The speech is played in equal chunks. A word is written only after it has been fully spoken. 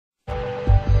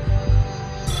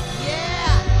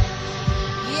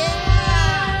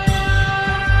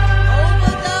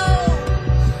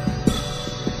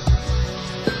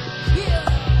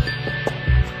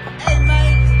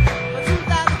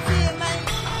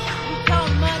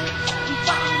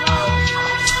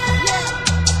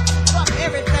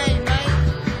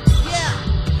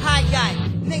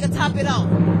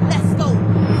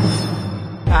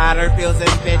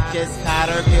bitches,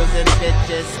 powder pills and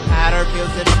bitches, powder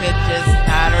pills and bitches,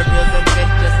 powder pills and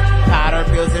bitches, powder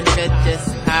pills and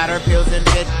bitches, powder pills and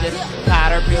bitches,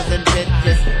 powder pills and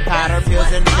bitches, powder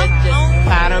pills and bitches,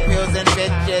 powder pills and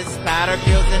bitches, powder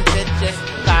pills and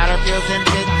bitches, powder pills and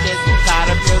bitches,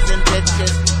 powder pills and bitches,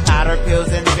 powder pills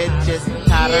and bitches,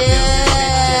 powder pills and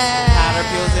bitches, powder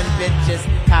pills and bitches,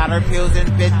 powder pills and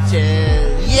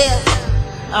bitches. Yeah,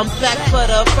 I'm back for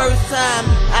the first time.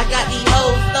 I got these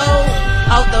hoes though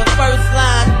off the first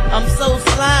line. I'm so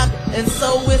slime, and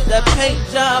so is the paint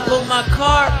job on my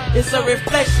car. It's a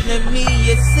reflection of me.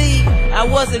 You see, I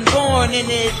wasn't born in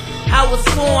it, I was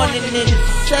born in it.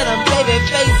 Set 'em baby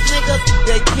face niggas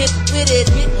to get with it.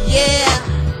 Yeah.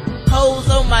 Hoes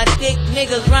on my dick,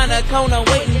 niggas round the corner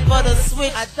waiting for the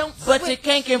switch. But you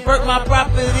can't convert my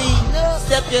property.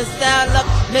 Step your style up,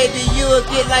 maybe you'll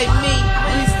get like me.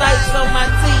 3 stripes on my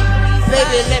teeth,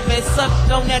 baby let me suck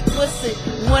on that pussy.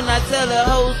 When I tell the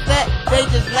hoes that, they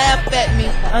just laugh at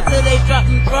me until they drop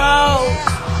them draws.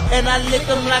 And I lick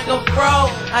them like a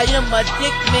frog. I am a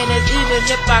dick menace, even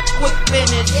if I quick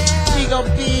finish. She gon'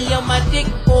 be on my dick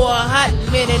for a hot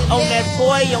minute. On that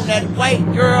boy, on that white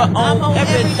girl, on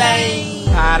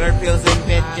everything. Powder pills and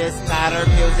bitches, powder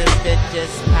pills and bitches,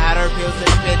 powder pills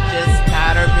and bitches,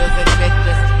 powder pills and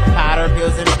bitches, powder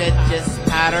pills and bitches,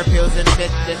 powder pills and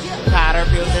bitches, powder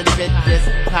pills and bitches,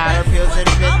 powder pills and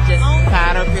bitches,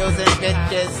 powder pills and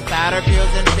bitches, powder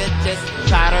pills and bitches,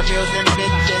 powder pills and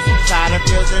bitches, powder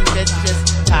pills and bitches,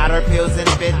 powder pills and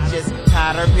bitches,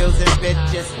 powder pills and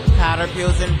bitches, powder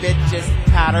pills and bitches,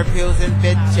 powder pills and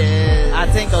bitches. I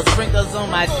tinkle sprinkles on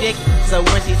my dick, so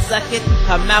when she suck it,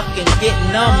 her mouth can get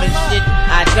numb and shit.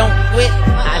 I don't quit,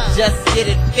 I just get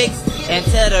it fixed. And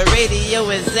tell the radio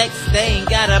execs they ain't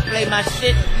gotta play my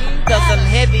shit, cause I'm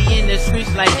heavy in the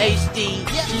streets like HD.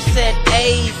 She said,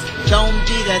 A's, don't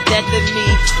be the death of me.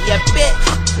 Yeah,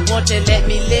 bitch, won't you let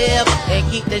me live and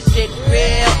keep the shit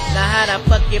real? Now how the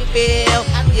fuck you feel?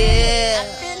 Yeah.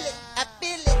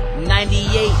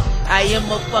 98, I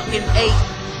am a fucking 8.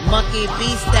 Monkey B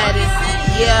status,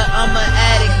 yeah, I'm an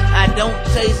addict. I don't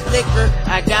chase liquor,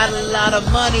 I got a lot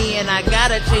of money, and I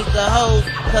gotta chase the hoes,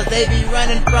 cause they be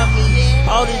running from me.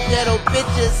 All these ghetto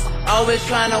bitches always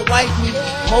trying to wipe me,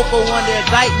 hope for one to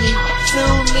invite me.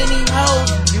 Too many hoes,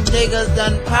 you niggas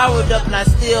done powered up and I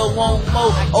still want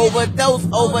more. Overdose,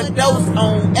 overdose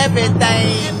on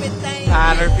everything.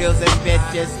 Powder pills and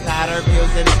bitches, powder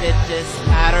pills and bitches,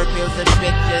 powder pills and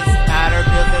bitches, powder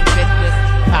pills and bitches,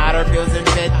 powder pills and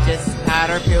bitches,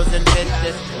 powder pills and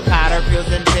bitches, powder pills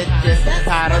and bitches,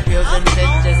 powder pills and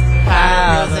bitches, powder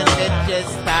pills and bitches,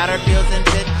 powder pills and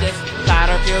bitches,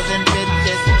 powder pills and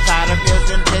bitches, powder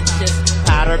pills and bitches,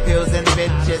 powder pills and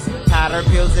bitches, powder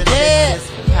pills and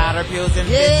bitches, powder pills and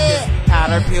bitches,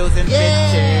 powder pills and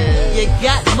bitches. You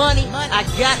got money, I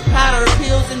got powder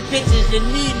pills and bitches. You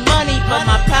need money for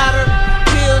my powder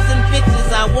pills and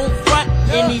bitches. I won't front,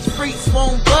 and these freaks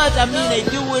won't budge. I mean they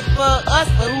do it for us,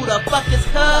 but who the fuck is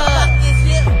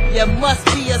cuz? You must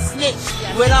be a snitch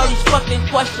with all these fucking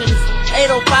questions.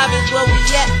 805 is where we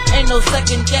at, ain't no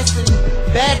second guessing.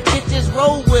 Bad bitches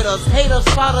roll with us, haters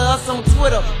follow us on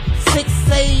Twitter. 6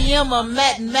 a.m. I'm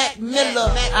Mac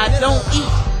Miller. I don't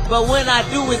eat, but when I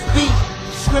do it's beef.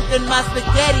 Shrimp in my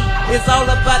spaghetti, it's all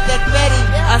about that Betty.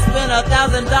 I spent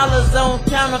 $1,000 on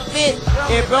counterfeit.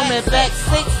 It brought me back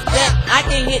 6 that I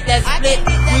can hit that split.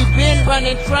 We been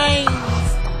running trains.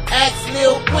 Ask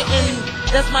Lil Quentin,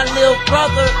 that's my little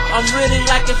brother. I'm really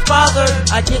like his father.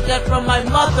 I get that from my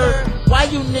mother. Why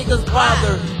you niggas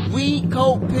bother? Weed,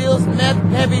 coke, pills, meth,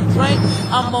 heavy drink,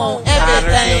 I'm on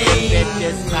everything.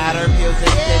 Powder pills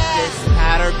and bitches,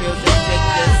 powder pills and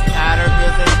bitches, powder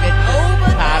pills and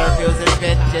bitches, powder pills and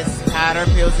bitches, powder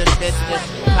pills and bitches,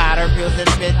 powder pills and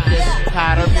bitches,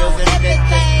 powder pills and bitches,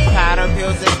 powder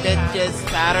pills and bitches,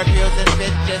 powder pills and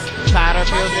bitches, powder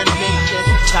pills and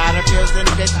bitches, powder pills and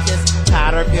bitches,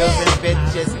 powder pills and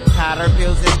bitches, powder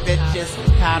pills and bitches,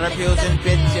 powder pills and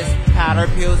bitches, powder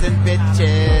pills and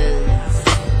bitches.